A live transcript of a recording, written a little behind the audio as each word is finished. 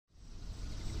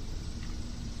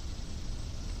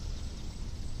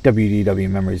WDW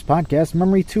Memories Podcast,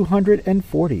 Memory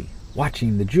 240,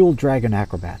 Watching the Jeweled Dragon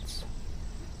Acrobats.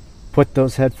 Put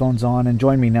those headphones on and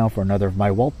join me now for another of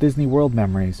my Walt Disney World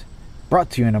memories,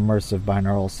 brought to you in immersive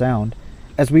binaural sound,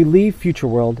 as we leave Future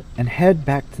World and head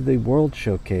back to the World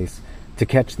Showcase to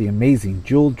catch the amazing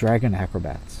Jeweled Dragon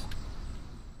Acrobats.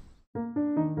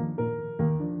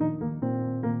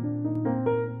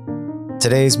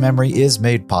 Today's memory is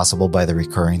made possible by the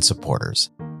recurring supporters.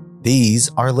 These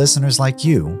are listeners like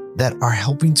you that are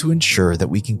helping to ensure that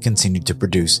we can continue to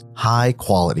produce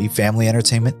high-quality family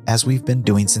entertainment as we've been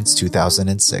doing since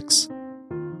 2006.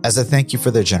 As a thank you for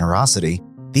their generosity,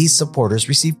 these supporters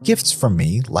receive gifts from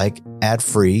me like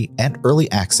ad-free and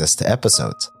early access to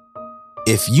episodes.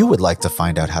 If you would like to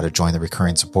find out how to join the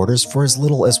recurring supporters for as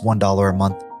little as $1 a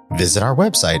month, visit our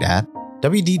website at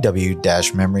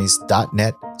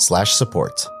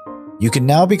wdw-memories.net/support. You can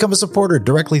now become a supporter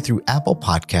directly through Apple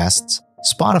Podcasts,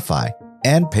 Spotify,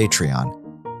 and Patreon,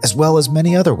 as well as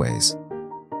many other ways.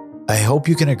 I hope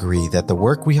you can agree that the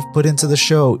work we have put into the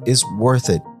show is worth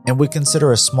it and would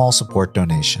consider a small support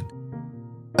donation.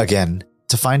 Again,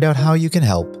 to find out how you can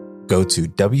help, go to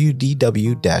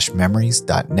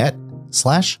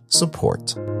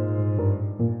wdw-memories.net/support.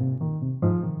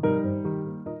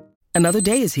 Another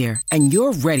day is here, and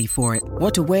you're ready for it.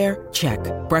 What to wear? Check.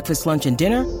 Breakfast, lunch, and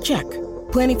dinner? Check.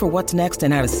 Planning for what's next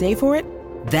and how to save for it?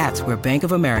 That's where Bank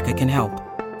of America can help.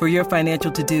 For your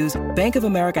financial to-dos, Bank of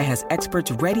America has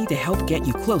experts ready to help get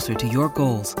you closer to your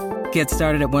goals. Get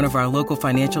started at one of our local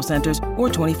financial centers or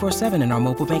 24/7 in our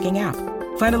mobile banking app.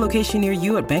 Find a location near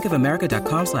you at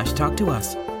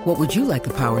bankofamerica.com/talktous. What would you like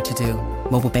the power to do?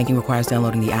 Mobile banking requires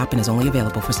downloading the app and is only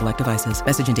available for select devices.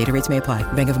 Message and data rates may apply.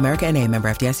 Bank of America N.A., member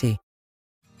FDIC.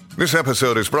 This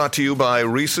episode is brought to you by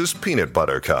Reese's Peanut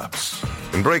Butter Cups.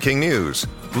 In breaking news,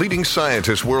 leading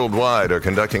scientists worldwide are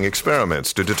conducting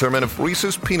experiments to determine if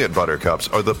Reese's Peanut Butter Cups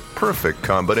are the perfect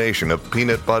combination of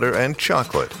peanut butter and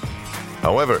chocolate.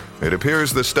 However, it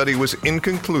appears the study was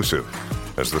inconclusive,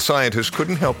 as the scientists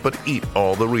couldn't help but eat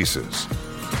all the Reese's.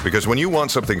 Because when you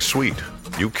want something sweet,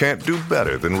 you can't do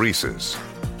better than Reese's.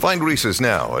 Find Reese's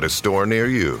now at a store near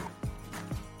you.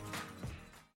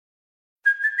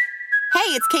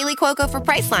 Hey, it's Kaylee Cuoco for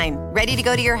Priceline. Ready to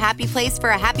go to your happy place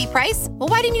for a happy price? Well,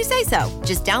 why didn't you say so?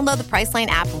 Just download the Priceline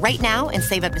app right now and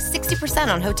save up to 60%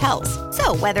 on hotels.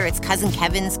 So whether it's Cousin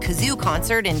Kevin's Kazoo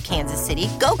Concert in Kansas City,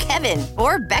 go Kevin,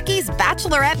 or Becky's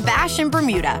Bachelorette Bash in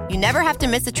Bermuda, you never have to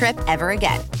miss a trip ever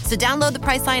again. So download the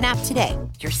Priceline app today.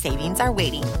 Your savings are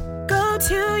waiting. Go to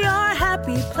your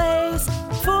happy place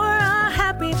for a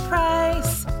happy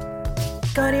price.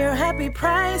 Go to your happy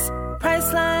price,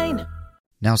 Priceline.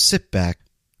 Now sit back,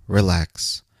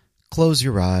 relax, close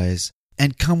your eyes,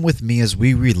 and come with me as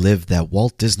we relive that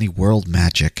Walt Disney World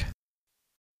magic.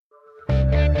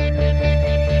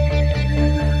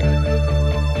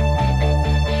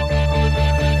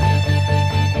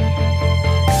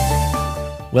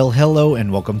 Well, hello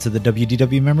and welcome to the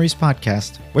WDW Memories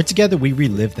Podcast, where together we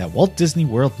relive that Walt Disney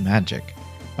World magic.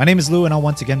 My name is Lou and I'll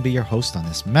once again be your host on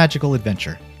this magical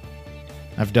adventure.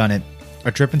 I've done it.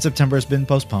 Our trip in September has been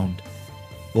postponed.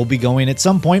 We'll be going at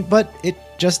some point, but it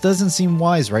just doesn't seem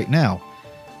wise right now.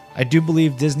 I do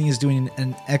believe Disney is doing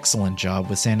an excellent job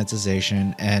with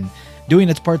sanitization and doing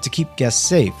its part to keep guests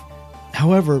safe.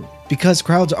 However, because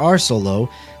crowds are so low,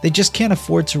 they just can't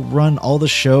afford to run all the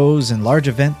shows and large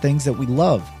event things that we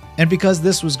love. And because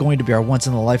this was going to be our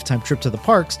once-in-a-lifetime trip to the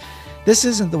parks, this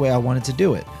isn't the way I wanted to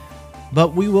do it.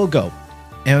 But we will go,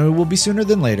 and it will be sooner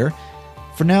than later.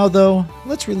 For now, though,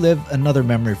 let's relive another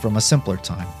memory from a simpler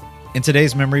time. In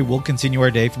today's memory, we'll continue our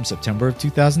day from September of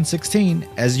 2016.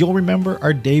 As you'll remember,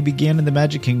 our day began in the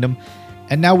Magic Kingdom,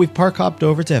 and now we've park hopped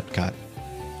over to Epcot.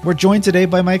 We're joined today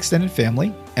by my extended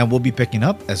family, and we'll be picking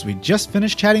up as we just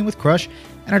finished chatting with Crush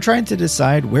and are trying to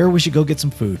decide where we should go get some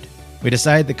food. We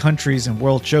decided the Countries and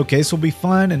World Showcase will be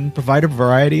fun and provide a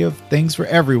variety of things for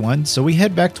everyone, so we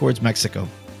head back towards Mexico.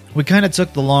 We kind of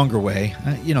took the longer way,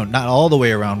 not all the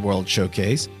way around World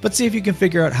Showcase, but see if you can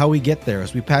figure out how we get there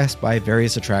as we pass by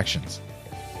various attractions.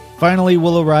 Finally,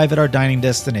 we'll arrive at our dining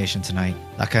destination tonight,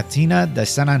 La Cantina de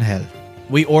San Angel.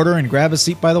 We order and grab a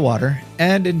seat by the water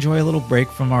and enjoy a little break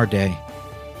from our day.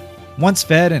 Once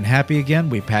fed and happy again,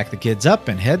 we pack the kids up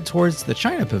and head towards the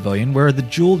China Pavilion where the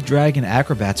Jeweled Dragon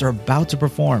Acrobats are about to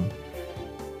perform.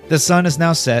 The sun is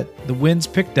now set, the wind's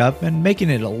picked up, and making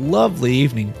it a lovely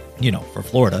evening, for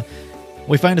Florida.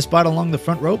 We find a spot along the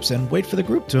front ropes and wait for the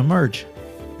group to emerge.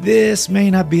 This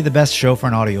may not be the best show for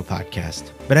an audio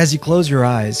podcast, but as you close your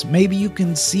eyes, maybe you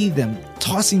can see them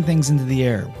tossing things into the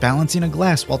air, balancing a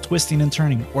glass while twisting and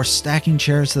turning, or stacking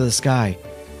chairs to the sky.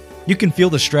 You can feel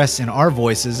the stress in our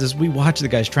voices as we watch the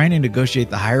guys trying to negotiate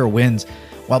the higher winds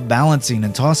while balancing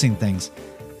and tossing things.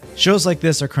 Shows like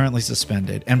this are currently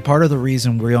suspended, and part of the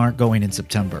reason we aren't going in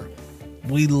September.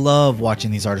 We love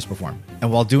watching these artists perform,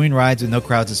 and while doing rides with no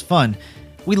crowds is fun,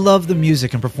 we love the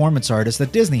music and performance artists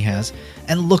that Disney has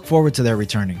and look forward to their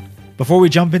returning. Before we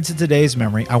jump into today's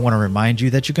memory, I want to remind you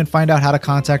that you can find out how to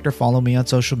contact or follow me on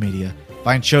social media,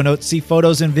 find show notes, see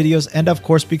photos and videos, and of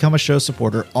course become a show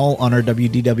supporter, all on our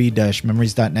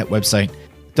wdw-memories.net website.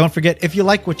 Don't forget, if you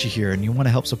like what you hear and you want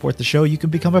to help support the show, you can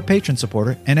become a patron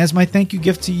supporter, and as my thank you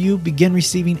gift to you, begin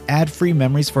receiving ad-free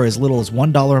memories for as little as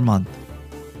 $1 a month.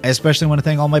 I especially want to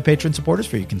thank all my patron supporters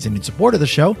for your continued support of the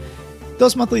show.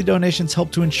 Those monthly donations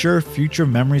help to ensure future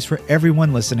memories for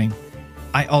everyone listening.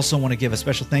 I also want to give a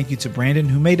special thank you to Brandon,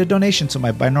 who made a donation to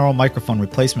my binaural microphone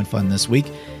replacement fund this week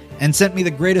and sent me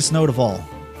the greatest note of all.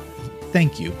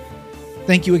 Thank you.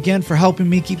 Thank you again for helping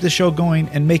me keep the show going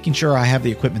and making sure I have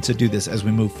the equipment to do this as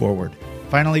we move forward.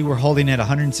 Finally, we're holding at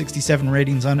 167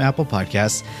 ratings on Apple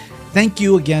Podcasts. Thank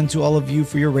you again to all of you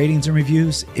for your ratings and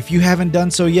reviews. If you haven't done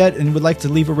so yet and would like to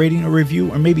leave a rating or review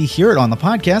or maybe hear it on the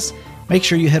podcast, make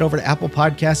sure you head over to Apple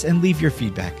Podcasts and leave your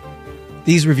feedback.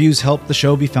 These reviews help the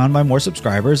show be found by more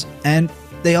subscribers, and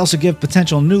they also give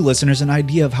potential new listeners an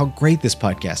idea of how great this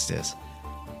podcast is.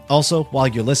 Also, while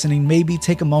you're listening, maybe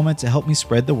take a moment to help me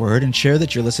spread the word and share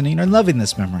that you're listening or loving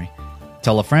this memory.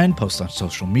 Tell a friend, post on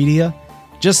social media.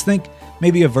 Just think,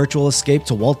 maybe a virtual escape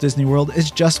to Walt Disney World is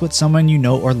just what someone you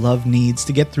know or love needs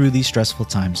to get through these stressful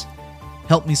times.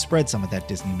 Help me spread some of that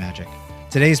Disney magic.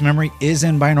 Today's memory is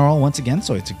in binaural once again,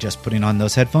 so I suggest putting on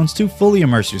those headphones to fully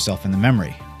immerse yourself in the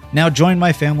memory. Now join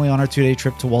my family on our 2-day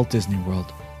trip to Walt Disney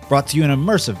World, brought to you in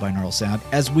immersive binaural sound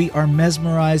as we are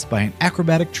mesmerized by an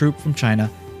acrobatic troupe from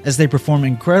China as they perform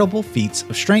incredible feats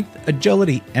of strength,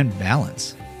 agility, and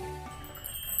balance.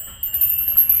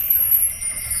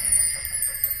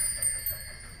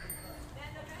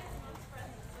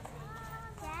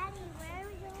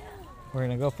 We're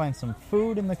going to go find some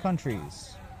food in the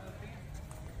countries.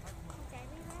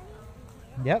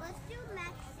 Yep. Let's do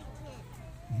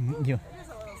Mexican. You. It is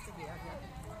a little sticky out here.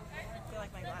 I feel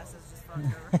like my glasses just froze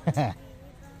over.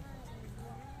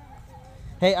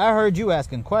 Hey, I heard you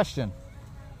asking question.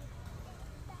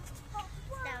 That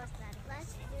was bad.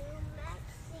 Let's do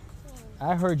Mexican.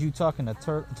 I heard you talking to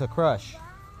Crush. You gonna talk to Crush?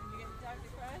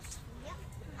 Yep.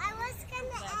 I was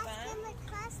gonna ask him a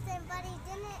question, but he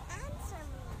didn't answer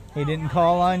me. He didn't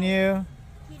call on you?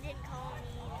 He didn't call me.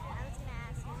 I was gonna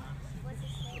ask him what's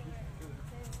his favorite food.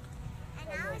 And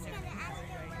I was gonna ask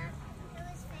him what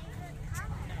his favorite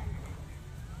color.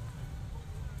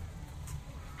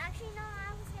 Actually, no,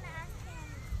 I was gonna ask him.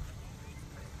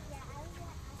 Yeah, I was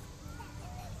gonna ask him.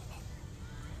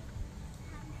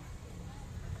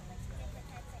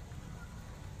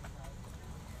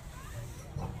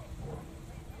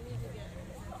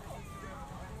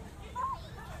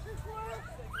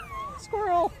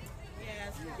 Squirrel.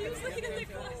 Yes. He was looking at the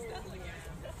glass.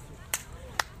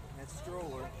 That's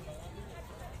stroller.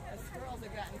 The squirrels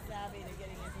have gotten savvy to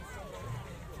getting into strollers.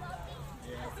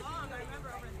 Oh, I remember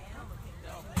over in the Animal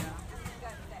Kingdom.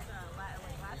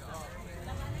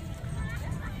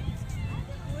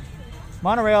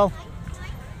 Monorail.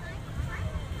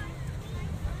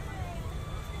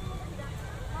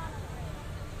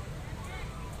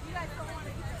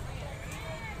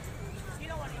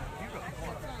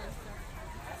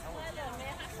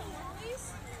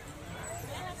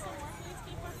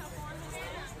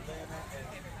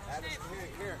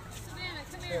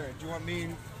 Here, do you want me?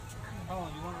 Hold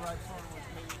on, you want to ride stroller with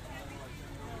me?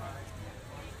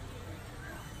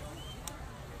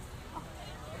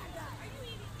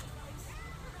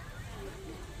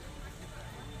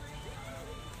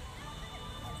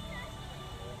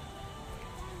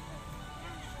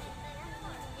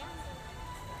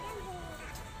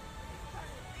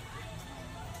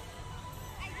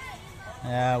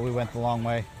 Yeah, we went the long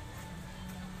way.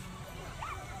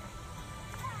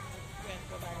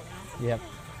 Yep.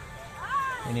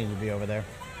 We need to be over there.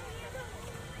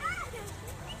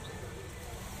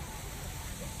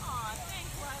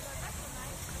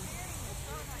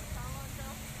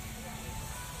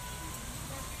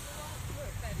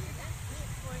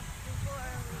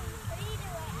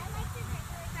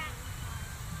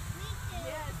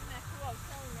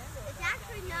 It's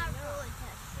actually not really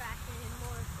test track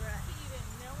anymore for us.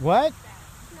 What?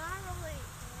 It's not really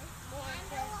more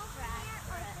test track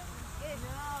for us.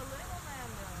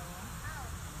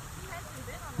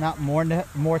 Not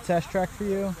more test track for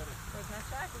you?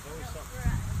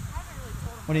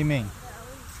 What do you mean?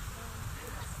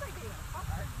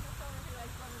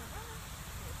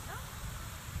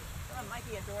 On my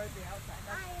Mikey adores the outside.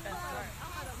 That's the best part. I'll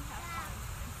let him have fun.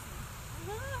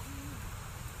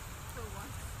 For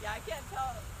once. Yeah, I can't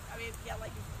tell. I mean, yeah,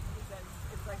 like you said,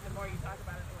 it's like the more you talk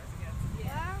about it, the worse it gets.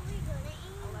 Where are we gonna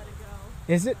eat? I'll let it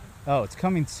go. Is it? Oh, it's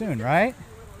coming soon, right?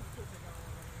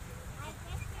 I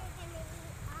guess you're gonna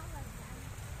eat all of them.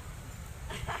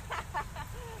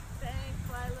 Thanks,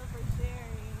 Lila, for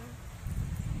sharing.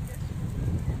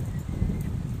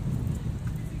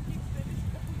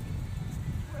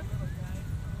 Poor little guy.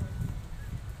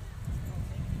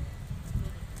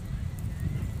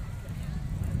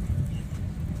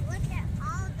 Look at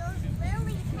all those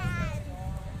lily pads.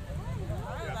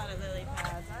 There are a lot of lily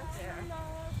pads, aren't there?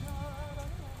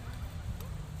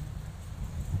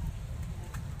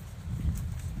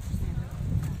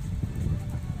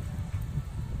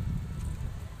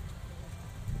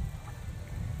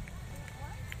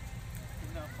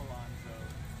 Enough Alonzo.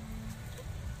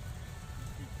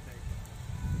 Keep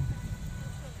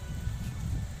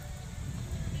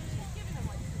She's giving him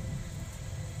like food.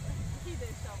 He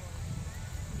did shovel.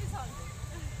 He's hungry.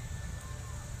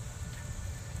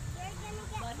 You're gonna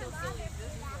get But he'll some still other eat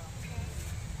this food as well. after.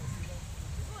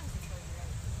 This one's just like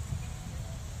right.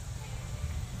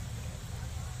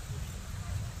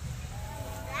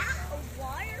 That a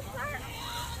water park?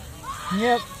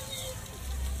 Yep.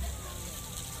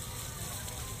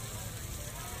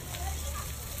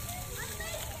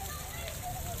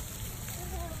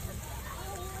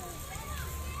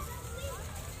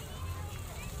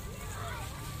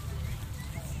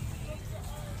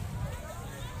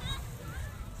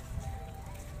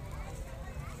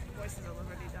 Voices of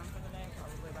Liberty done for the day,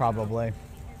 probably. Probably. Are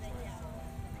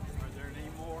there any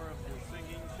more of the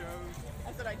singing shows?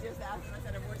 That's what I just asked him. I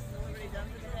said, are Voices of Liberty done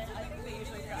for the day? I think they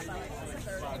usually drop by like 6:30.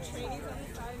 The trainees on the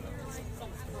side.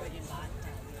 Something's brilliant.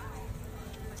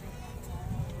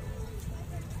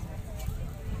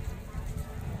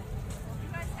 You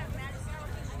guys have Madison.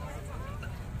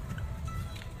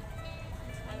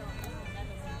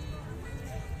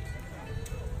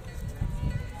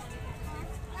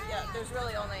 Yeah, there's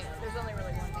only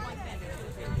really one candidate.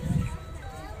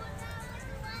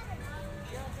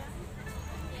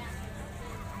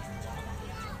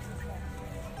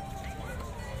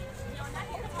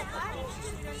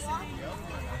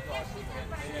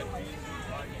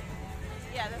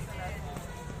 Yeah, that's the best.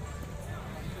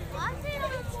 What's in the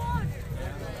water?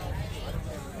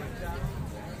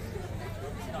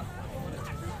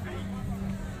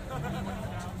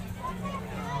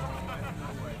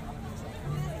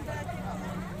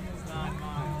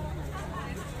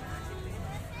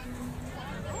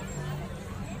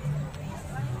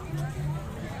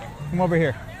 Come over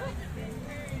here.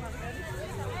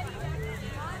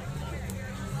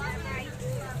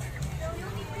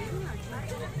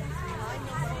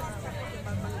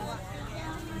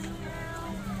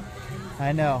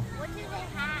 I know. What do they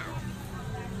have?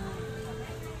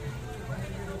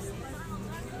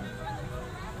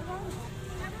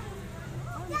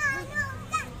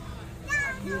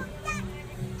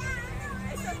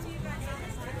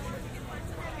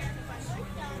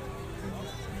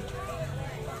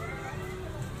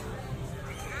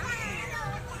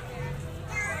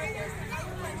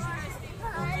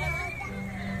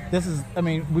 This is, I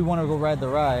mean, we want to go ride the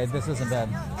ride. This isn't bad.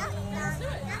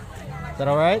 Is that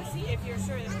all right? See if you're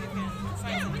sure that you can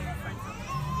find some different friends.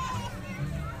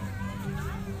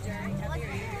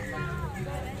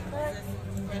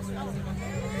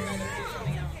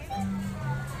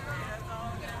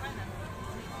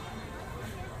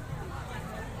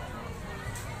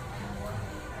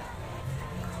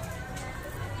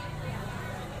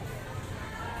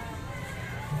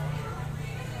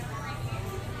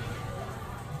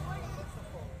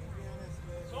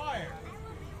 Sawyer,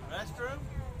 restroom?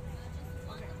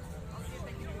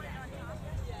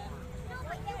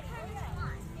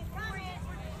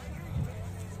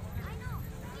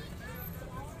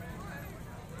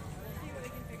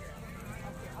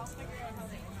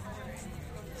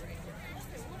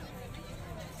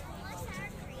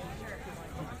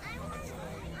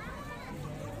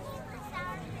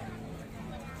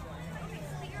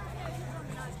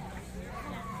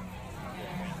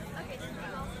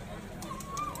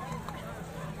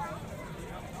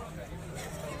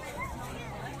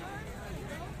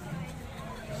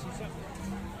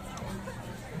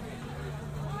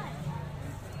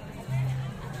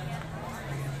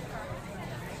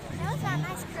 Those are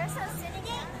nice crystals sitting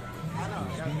in.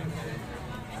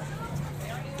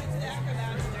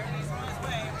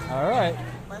 All right.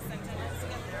 Less than 10 minutes to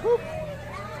get there. Whoop.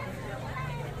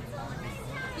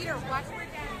 Peter, watch where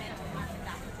Dad is.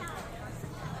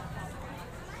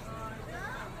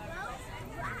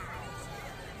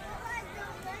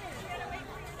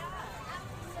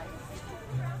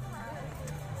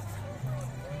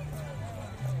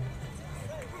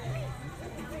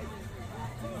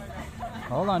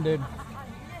 Hold on, dude. I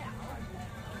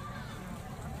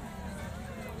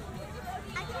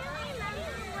can't remember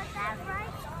what that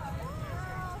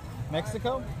right.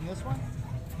 Mexico in this one?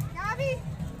 Gabby?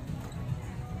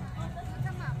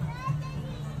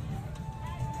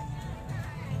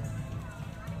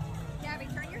 Gabby,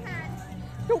 turn your head.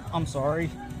 Nope, I'm sorry.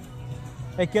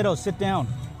 Hey, kiddo, sit down.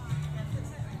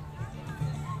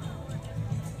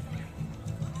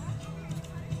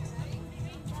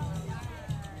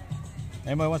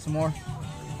 Anybody want some more?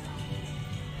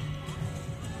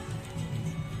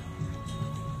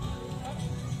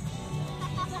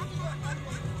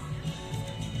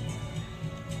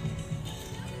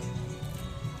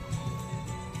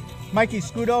 Mikey,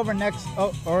 scoot over next.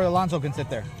 Oh, or Alonso can sit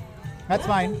there. That's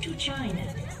fine. Welcome to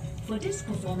China. For this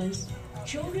performance,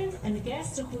 children and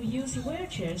guests who use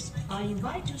wheelchairs are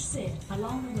invited to sit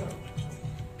along the road.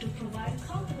 To provide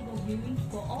comfortable viewing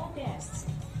for all guests,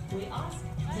 we ask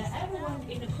that everyone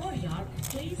in the courtyard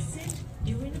please sit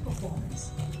during the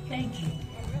performance. Thank you.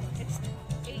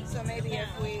 So maybe if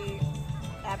we,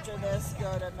 after this,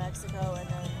 go to Mexico and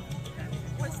then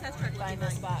find a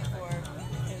spot for,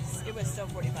 because it was still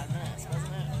 45 minutes,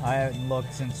 wasn't it? I haven't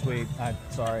looked since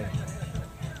sorry.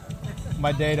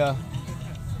 My data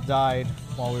died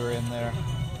while we were in there.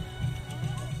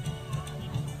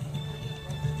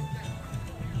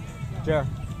 Jer,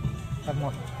 have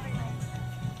more.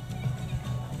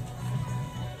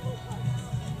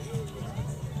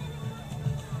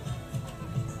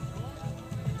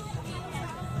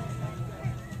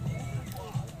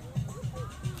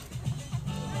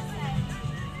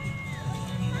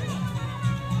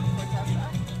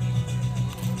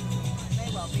 May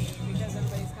well be, because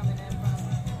everybody's coming in from...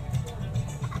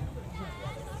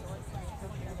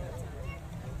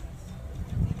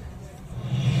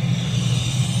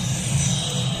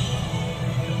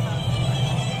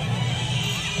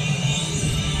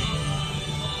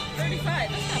 35,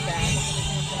 that's not bad.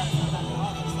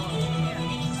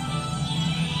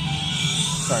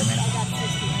 Sorry, man. I got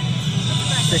 60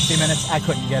 minutes. 60 minutes. I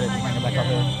couldn't get it. Bring it back up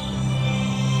here.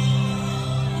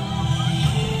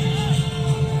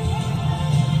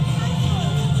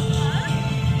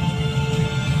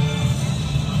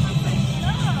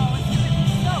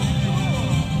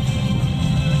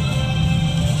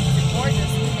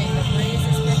 Gorgeous evening. The breeze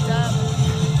is picked up.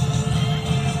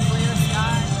 Clear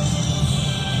sky.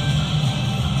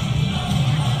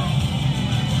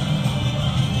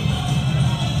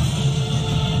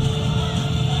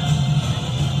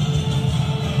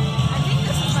 I think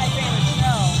this is my favorite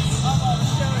show. Of all the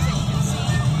shows that you can see.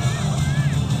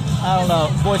 I don't know.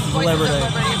 Voices of Liberty. It's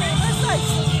like,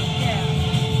 yeah.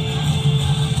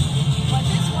 But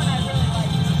this one I really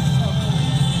like. This is so cool.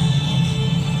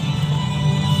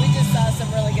 We just saw some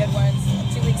really good ones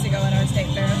 2 weeks ago at our state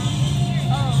fair.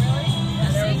 Oh, really?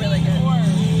 Yeah, they were really good.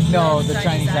 No, the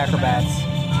Chinese acrobats.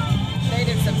 They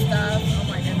did some stuff. Oh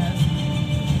my goodness.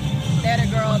 They had a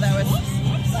girl that was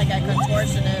like a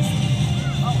contortionist.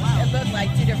 Oh wow. It looked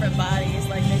like two different bodies,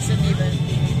 like they shouldn't even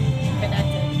be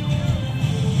connected.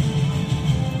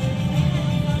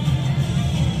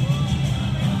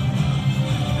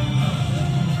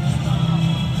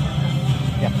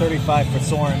 Yeah, 35 for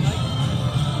Soren.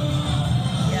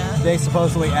 Yeah. They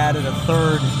supposedly added a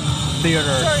third theater.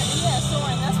 Yeah,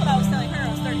 Soren. That's what I was telling her.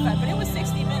 It was 35, but it was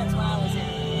 60 minutes when I was in.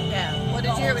 Yeah. Well, did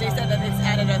you hear what he said that it's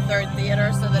added a third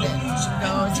theater so that it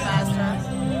goes faster?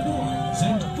 Boys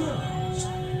and girls,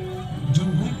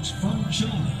 direct from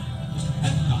China,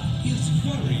 Epcot is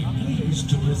very pleased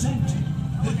to present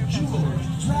the Jewel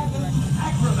Dragon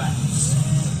Acrobats.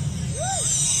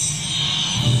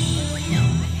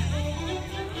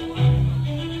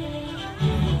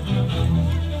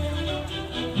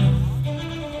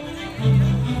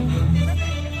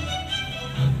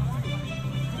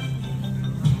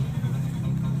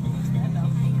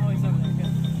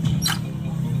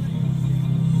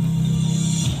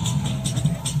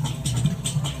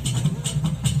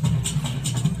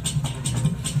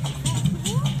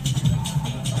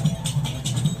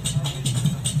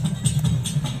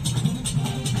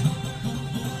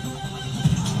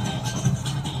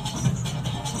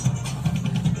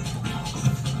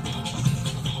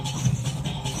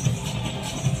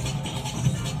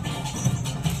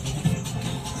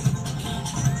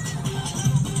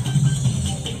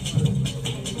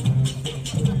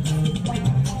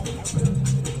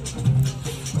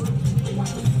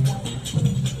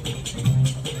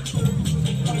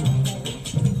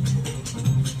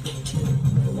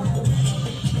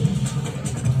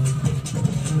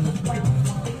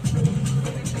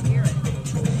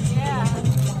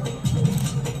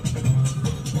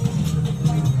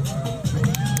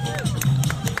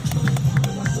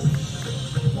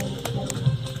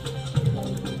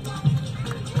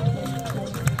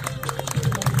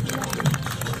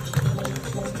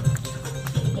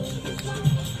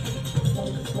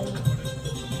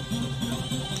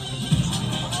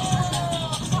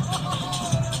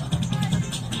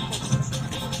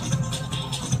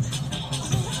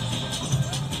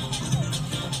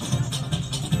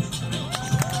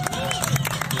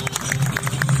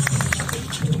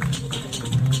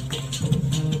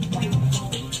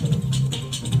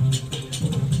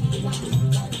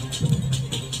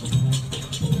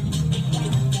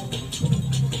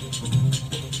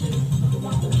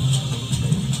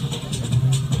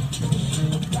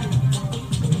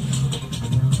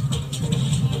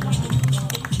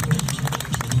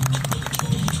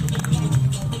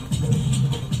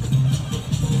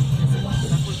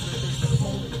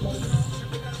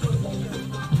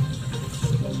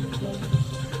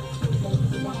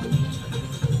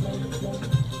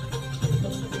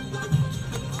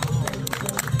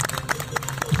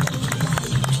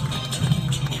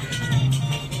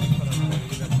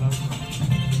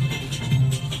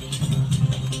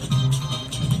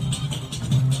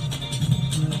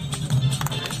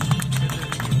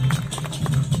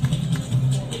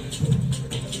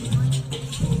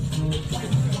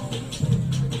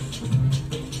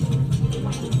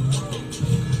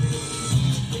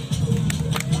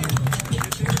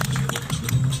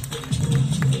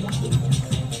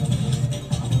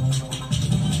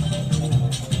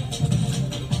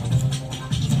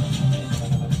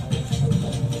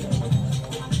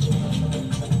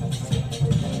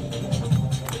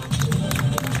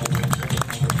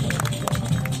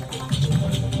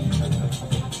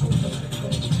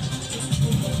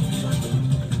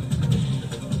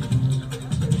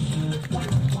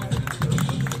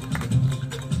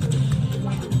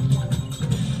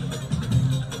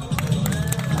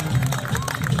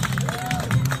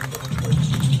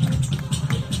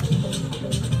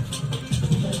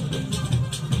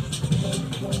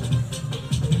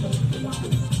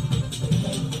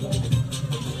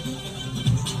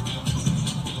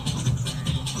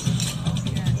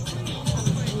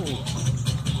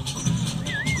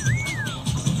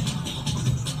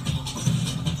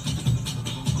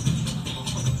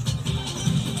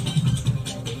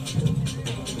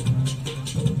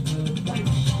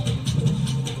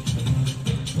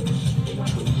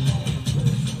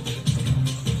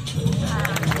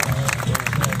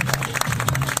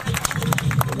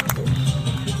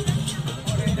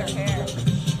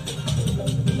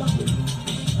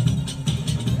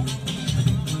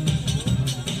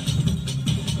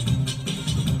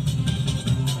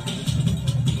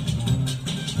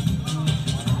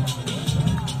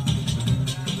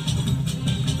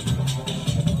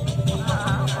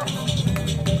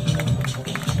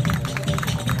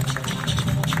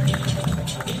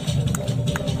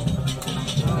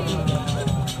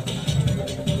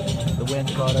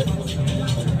 about it.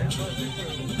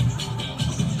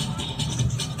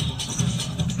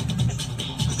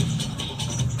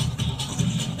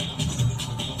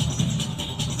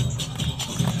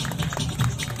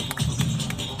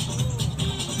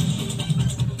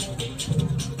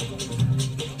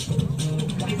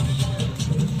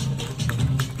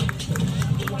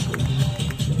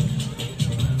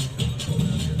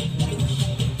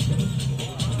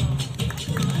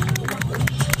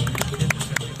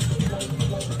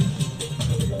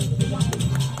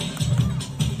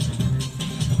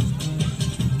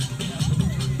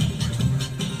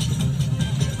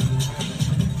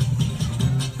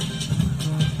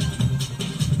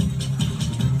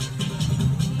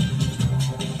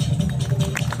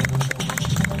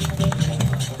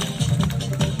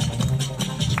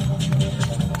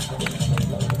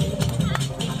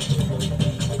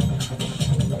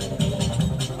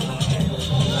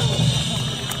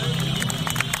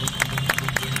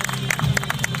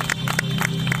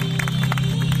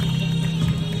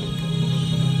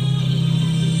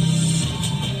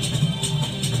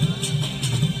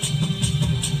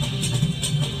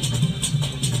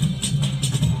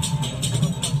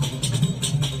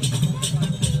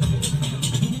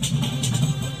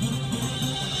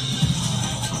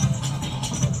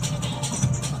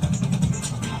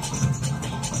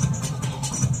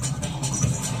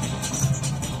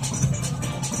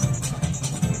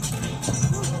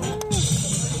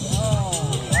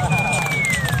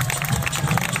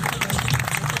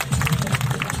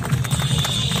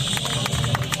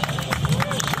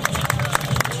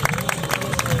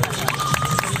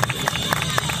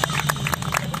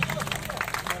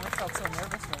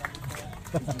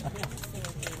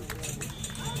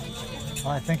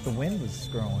 I think the wind was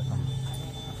screwing with them.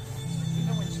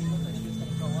 Even when she looked like she was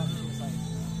going to go up, she was like...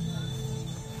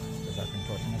 Is that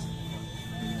contortionist?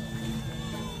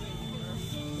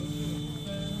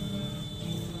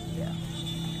 Yeah.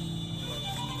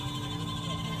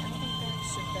 I don't think that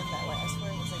should have been that way. I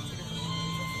swear it was like 2 different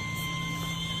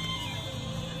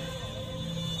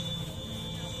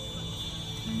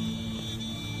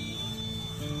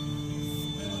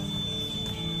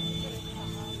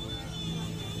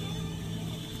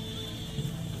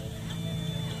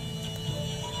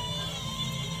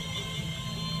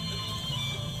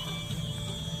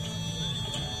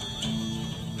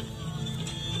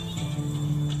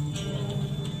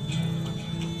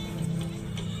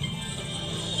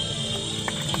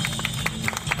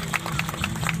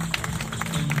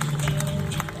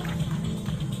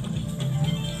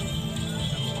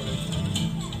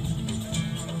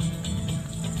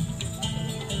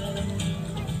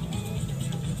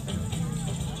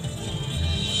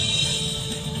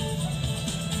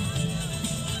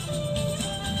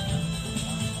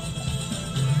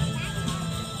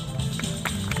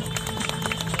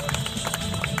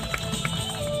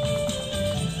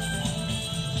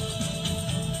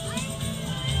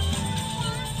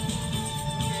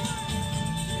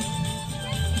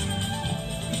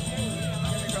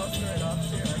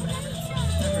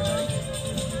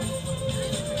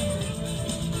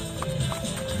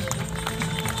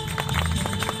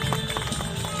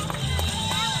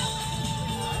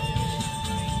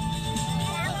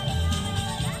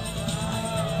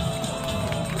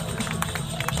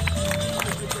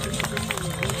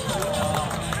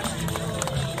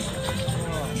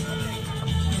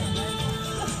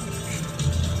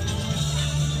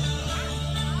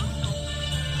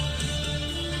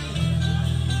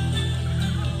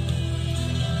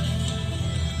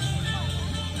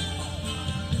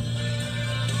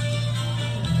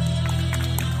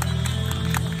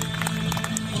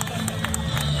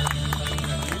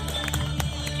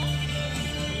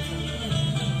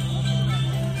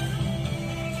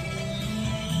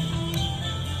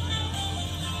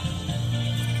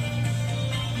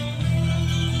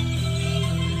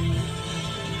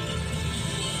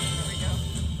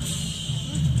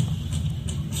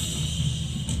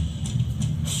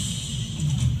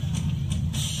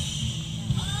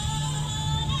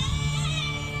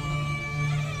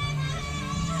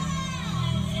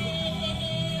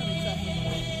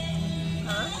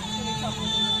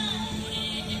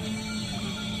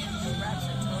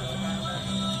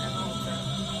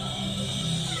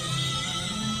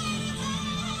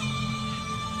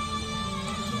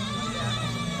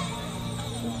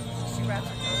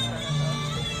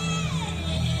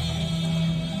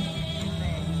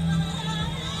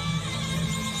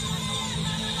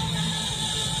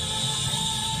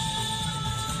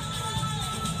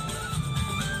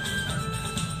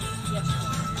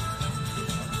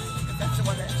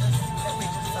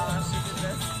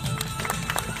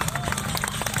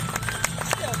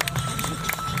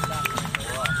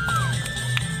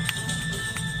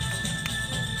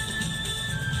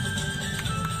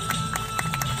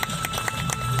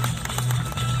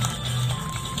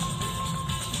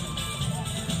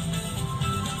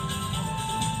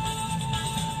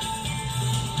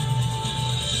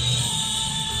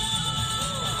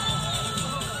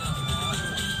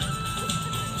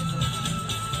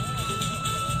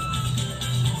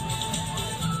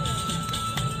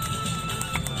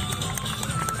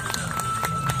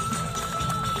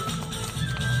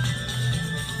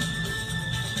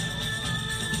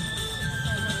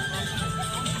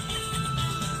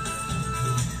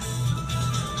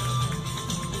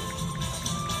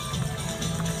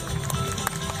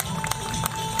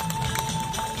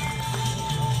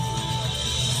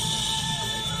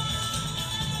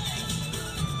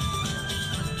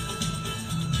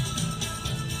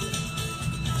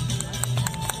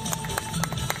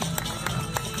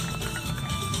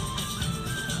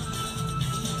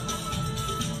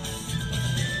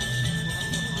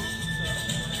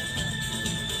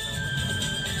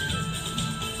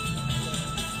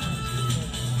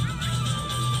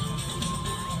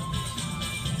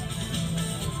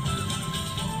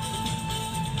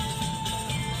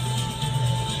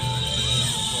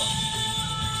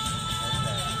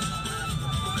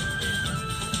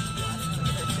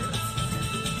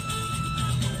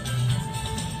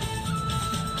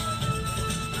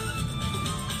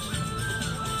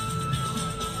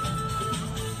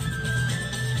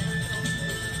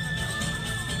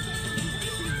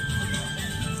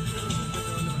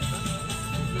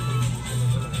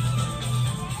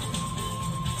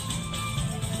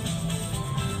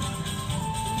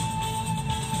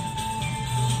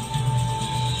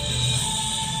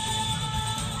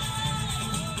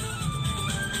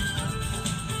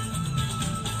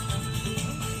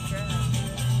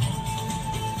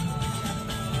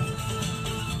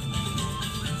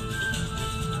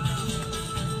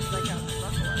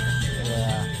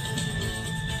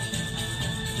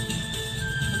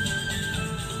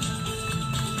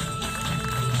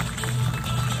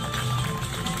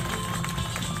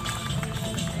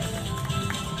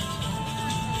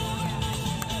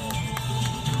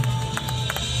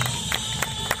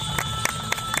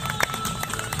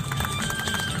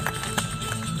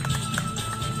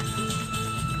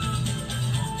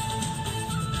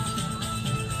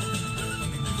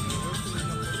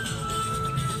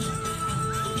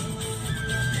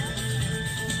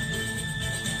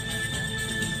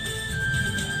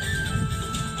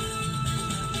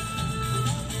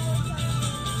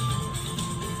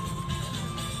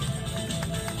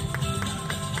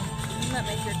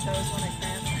lick your toes when I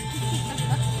cramp.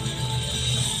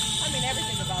 I mean,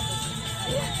 everything about this is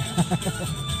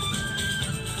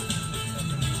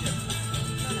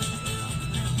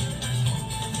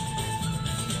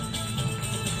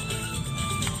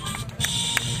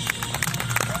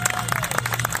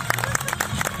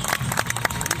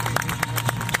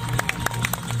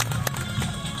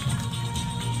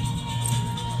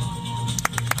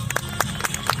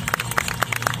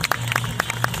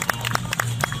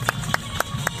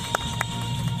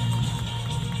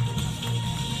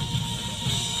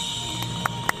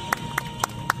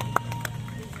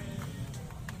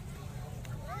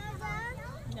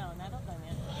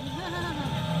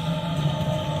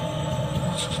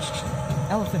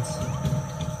Elephants.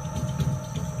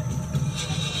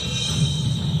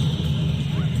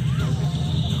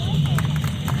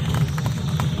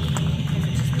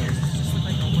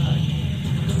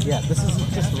 Yeah, this is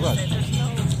just a rug.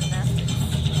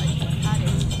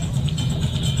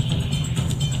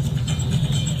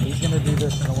 He's gonna do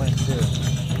this in the wind too.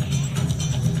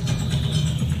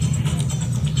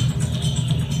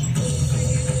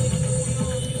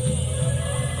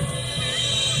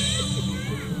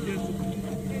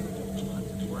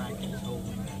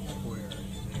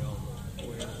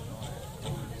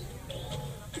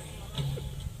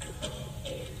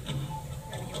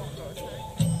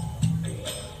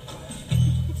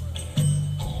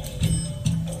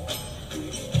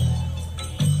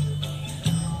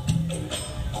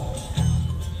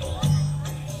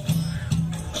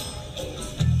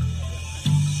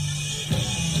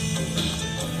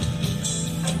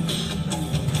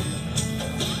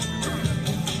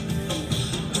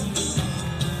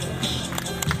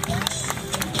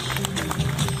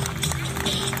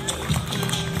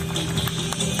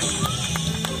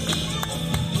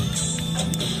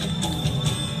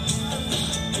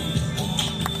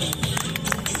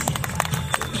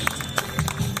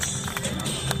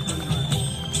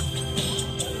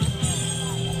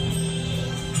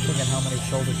 How many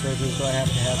shoulder surgeries do I have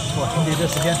to have before I can do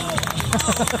this again?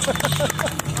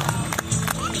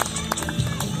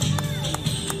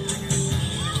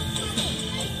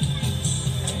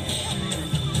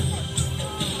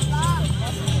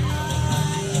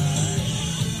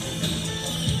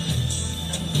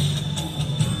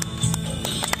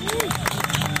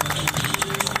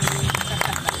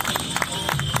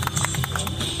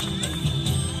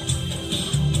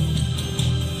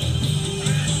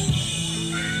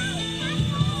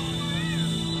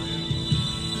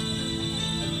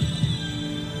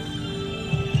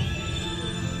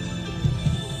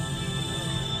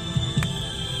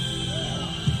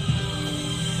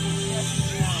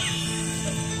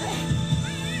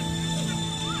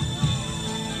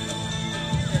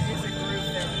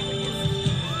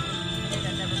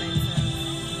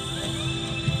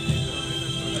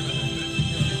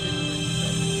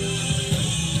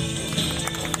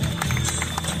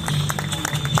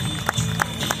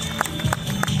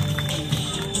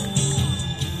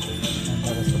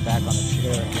 Back on the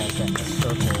chair it has that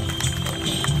circle.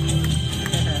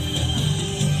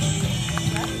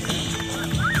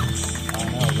 I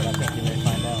know, but I think you may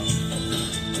find out.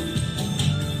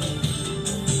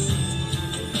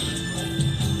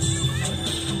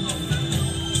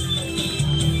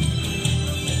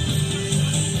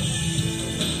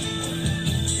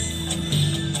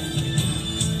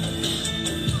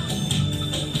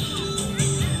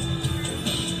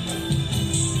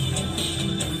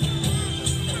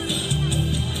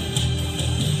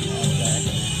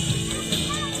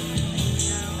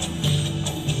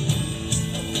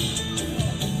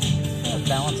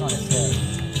 Balance on his head.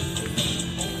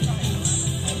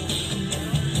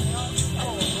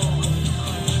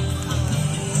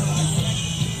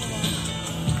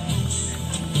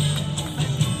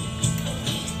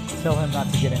 Tell him not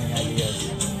to get any ideas.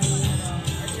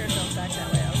 Our chair goes back that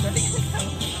way. I was ready to go.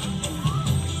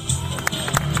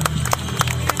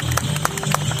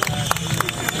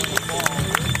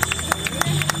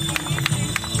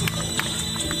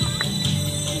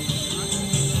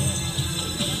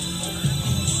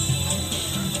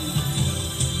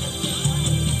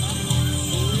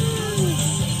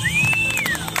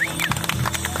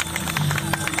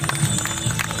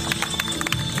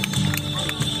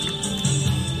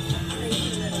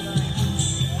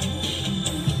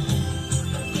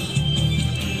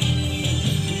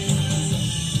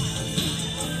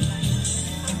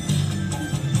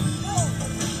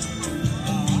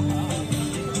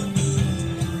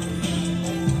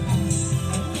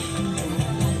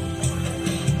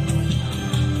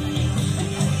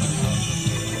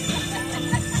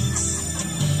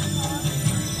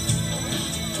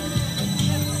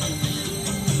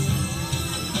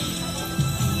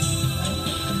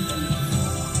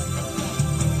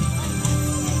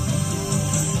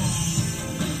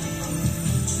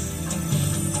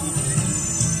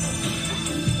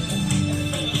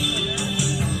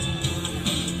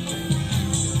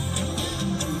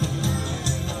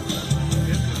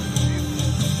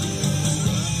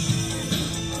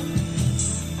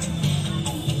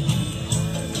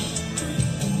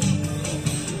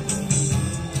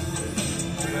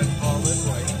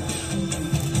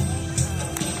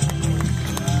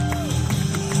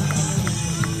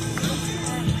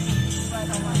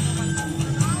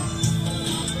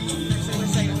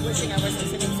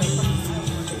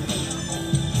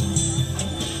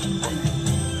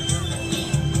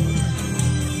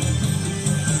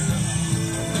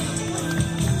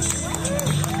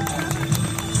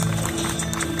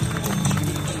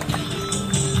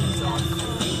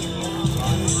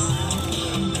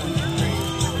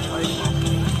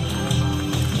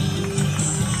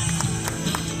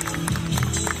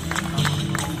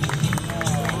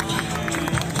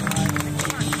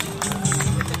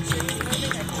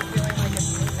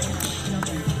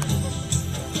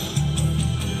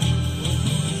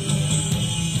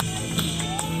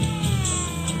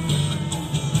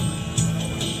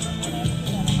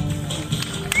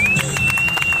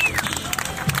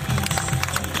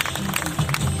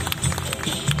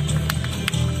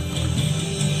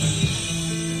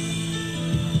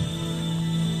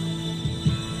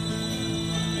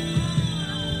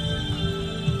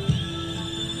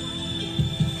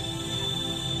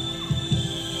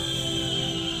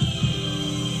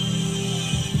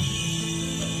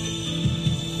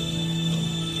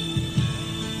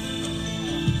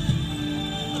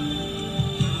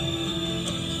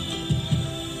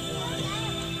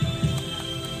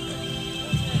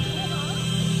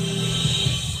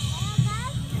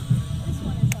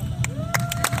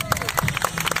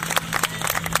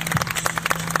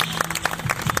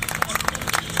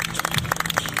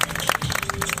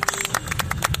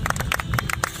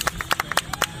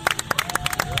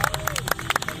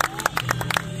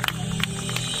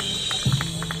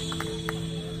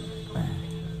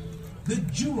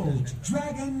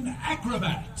 Dragon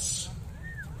Acrobats.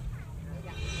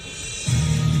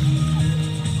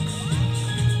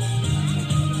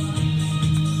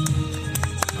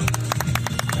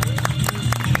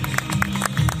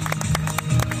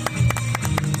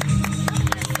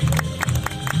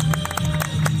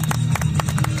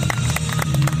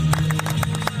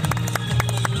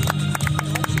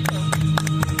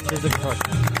 Here's a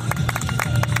question.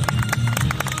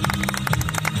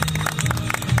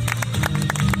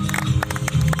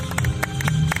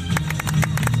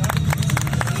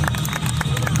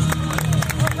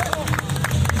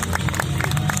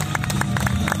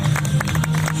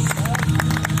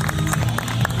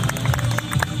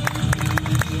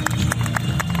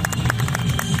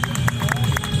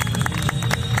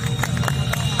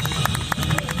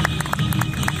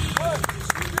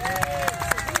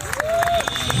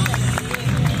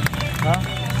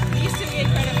 He used to get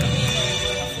credit for being there and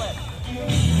doing a flip.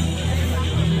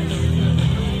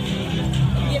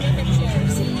 Giving him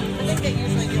chairs. I think they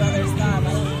usually do other stuff.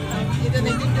 Either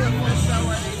they didn't do a full show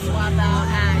or they swap out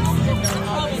acts and don't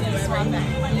always do everything.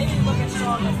 But they didn't look as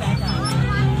strong as that guy.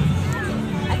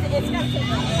 I think it's got to take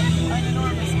an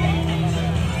enormous thing.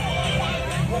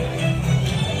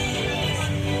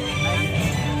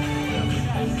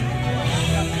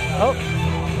 Oh,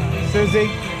 Susie.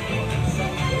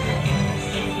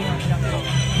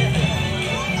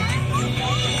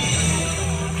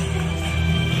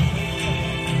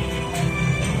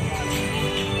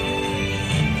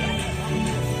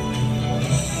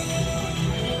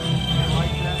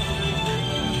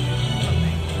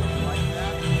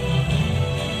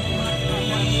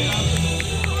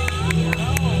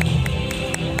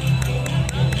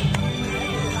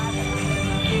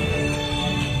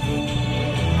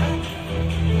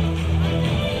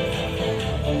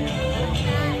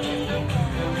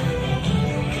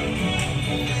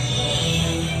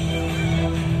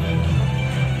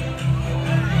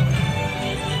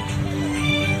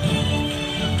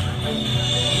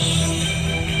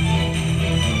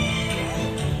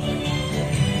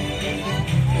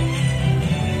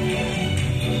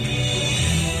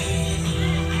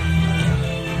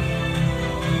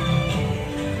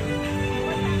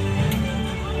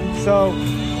 So,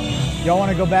 y'all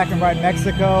want to go back and ride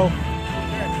Mexico?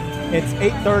 It's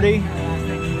 8:30.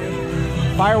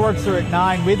 Fireworks are at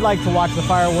 9. We'd like to watch the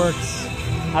fireworks.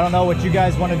 I don't know what you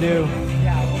guys want to do.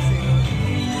 Yeah, we'll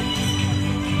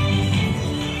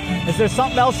see. Is there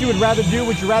something else you would rather do?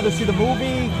 Would you rather see the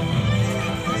movie?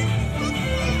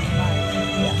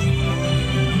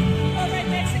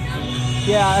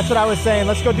 Yeah, that's what I was saying.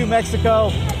 Let's go do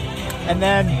Mexico and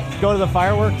then go to the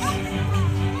fireworks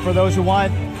for those who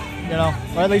want, you know,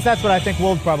 or at least that's what I think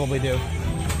we'll probably do. Ladies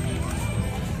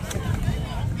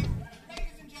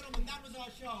and gentlemen, that was our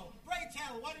show. Pray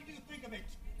tell, what did you think of it?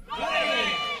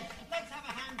 Great! Let's have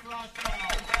a hand for our show.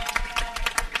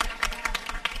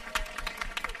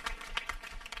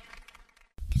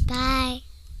 Bye.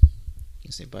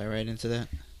 You say bye right into that?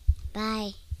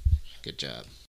 Bye. Good job.